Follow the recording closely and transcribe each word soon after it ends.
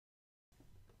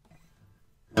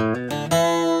Playing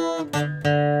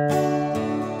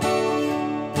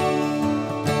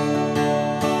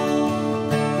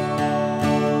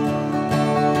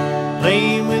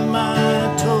with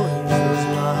my toys was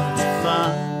lots of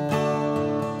fun.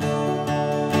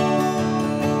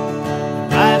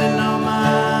 Riding on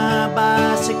my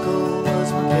bicycle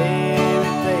was my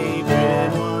very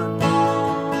favorite one.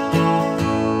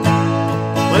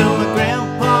 Well, my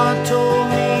grandpa told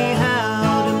me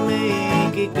how to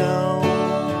make it go.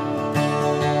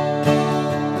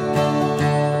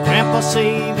 Grandpa,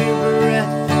 save your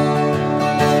breath,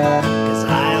 'cause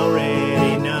I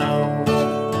already know.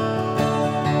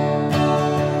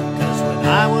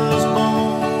 I was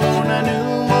born, I knew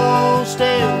most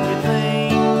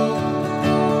everything.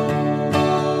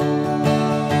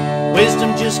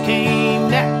 Wisdom just came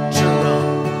natural.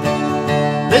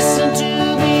 Listen to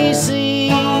me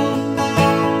sing.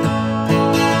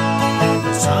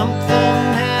 But something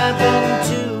happened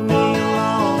to me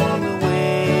along the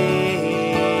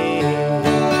way.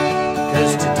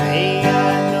 'Cause today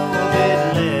I know a bit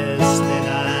less than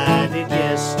I did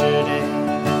yesterday.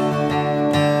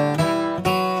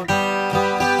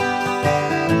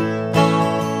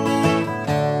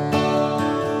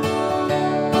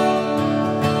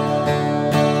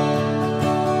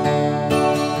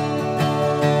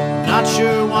 Not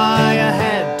sure why I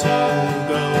had to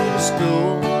go to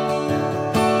school.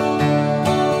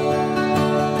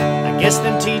 I guess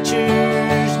them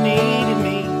teachers needed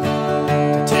me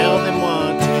to tell them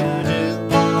what to do.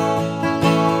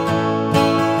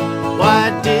 Why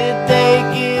did they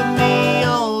give me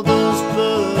all those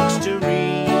books to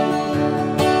read?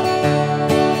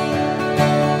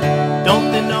 Don't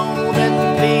they know that the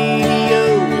video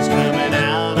is coming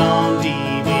out on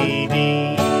DVD?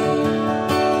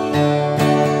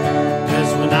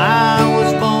 When I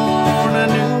was born, I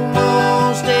knew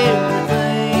most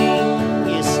everything.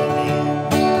 Yes, I did.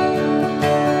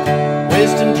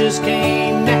 Wisdom just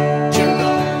came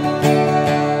natural.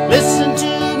 Listen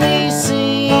to me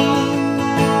sing.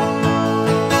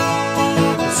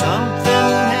 Something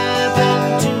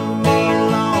happened to me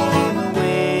along the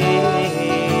way.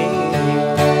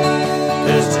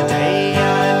 'Cause today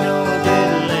I know a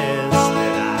bit less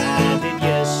than I did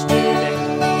yesterday.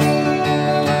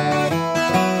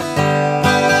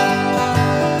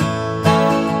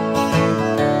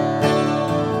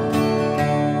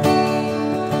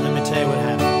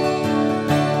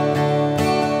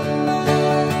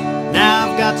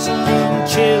 Got some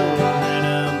children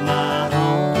of my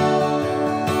own.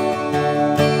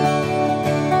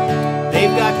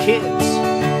 They've got kids,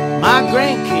 my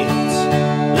grandkids.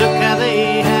 Look how they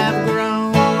have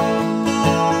grown.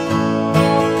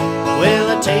 Well,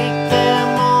 I take them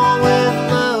all with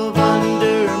love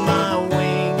under my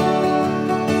wing.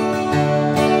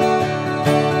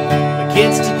 The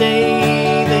kids today,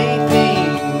 they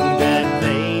think that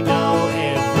they know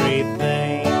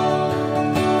everything.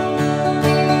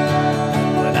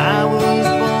 I was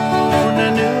born, I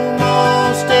knew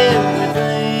most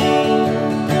everything.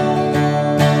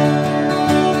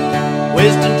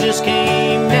 Wisdom just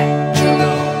came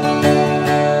natural.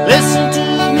 Listen to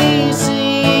me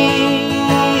sing.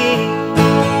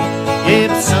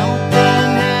 If something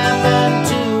happened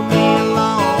to me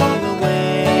along the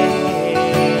way.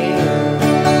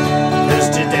 'Cause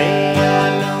today I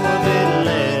know a bit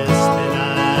less than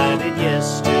I did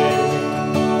yesterday.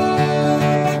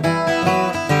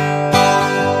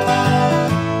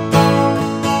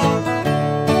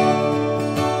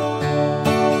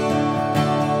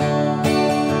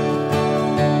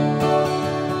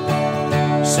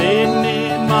 Sitting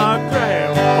in my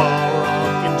grandpa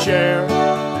rocking chair,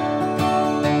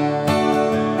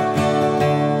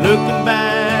 looking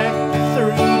back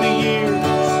through the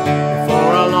years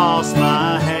before I lost my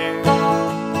hair.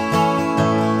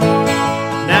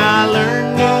 Now I learn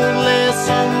new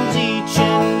lessons each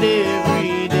and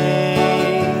every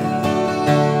day.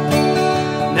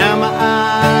 Now my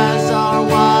eyes are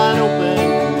wide open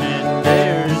and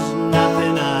there's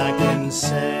nothing I can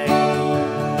say.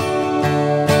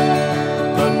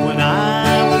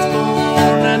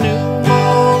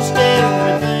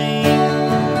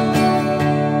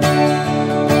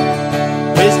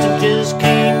 Just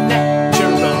came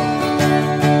natural.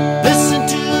 Listen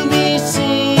to me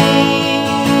sing.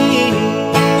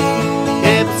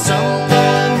 If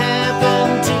something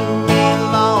happened to me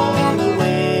along the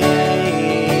way.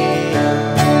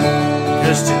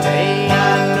 'Cause today I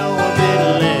know